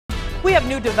We have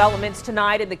new developments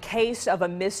tonight in the case of a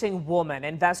missing woman.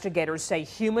 Investigators say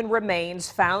human remains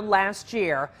found last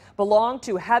year belong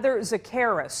to Heather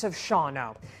Szekeres of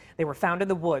Shawano. They were found in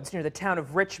the woods near the town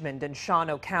of Richmond in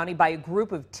Shawano County by a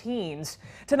group of teens.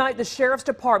 Tonight, the sheriff's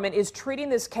department is treating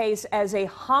this case as a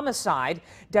homicide.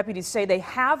 Deputies say they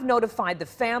have notified the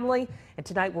family, and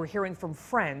tonight we're hearing from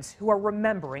friends who are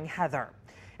remembering Heather.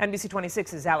 NBC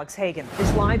 26's Alex Hagan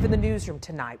is live in the newsroom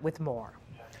tonight with more.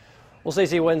 Well,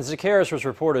 Stacey, when Szekeres was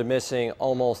reported missing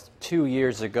almost 2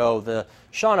 years ago, the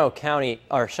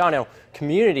Shawano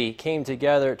community came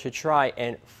together to try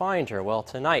and find her. Well,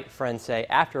 tonight, friends say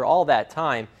after all that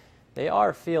time, they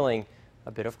are feeling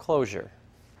a bit of closure.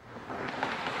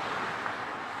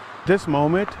 This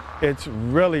moment, it's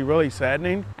really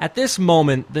saddening. At this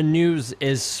moment, the news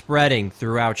is spreading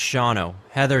throughout Shawano.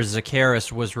 Heather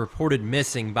Szekeres was reported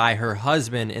missing by her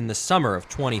husband in the summer of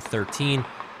 2013.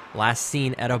 Last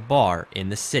seen at a bar in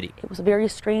the city. It was a very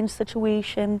strange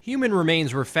situation. Human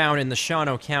remains were found in the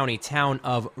Shawano County town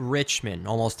of Richmond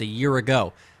almost a year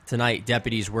ago. Tonight,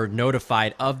 deputies were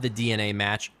notified of the DNA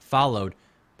match, followed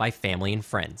by family and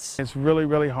friends. It's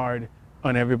really hard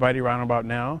on everybody around about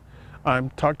now.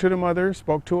 Talked to the mother,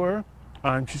 spoke to her.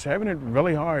 She's having it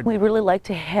really hard. We really like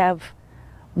to have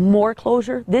more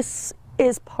closure. This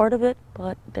is part of it,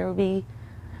 but there will be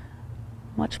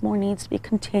much more needs to be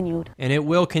continued. And it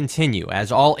will continue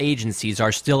as all agencies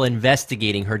are still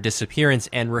investigating her disappearance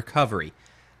and recovery.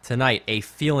 Tonight, a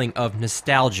feeling of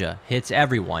nostalgia hits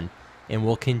everyone and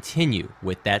will continue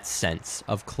with that sense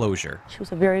of closure. She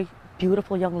was a very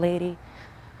beautiful young lady.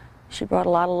 She brought a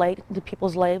lot of light into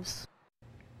people's lives.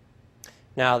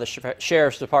 Now, the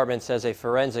Sheriff's Department says a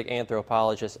forensic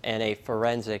anthropologist and a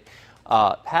forensic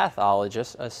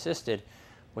pathologist assisted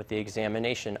with the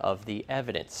examination of the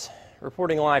evidence.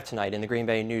 Reporting live tonight in the Green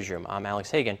Bay newsroom, I'm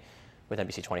Alex Hagan with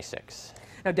NBC 26.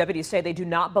 Now, deputies say they do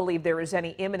not believe there is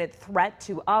any imminent threat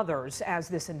to others as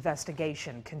this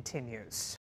investigation continues.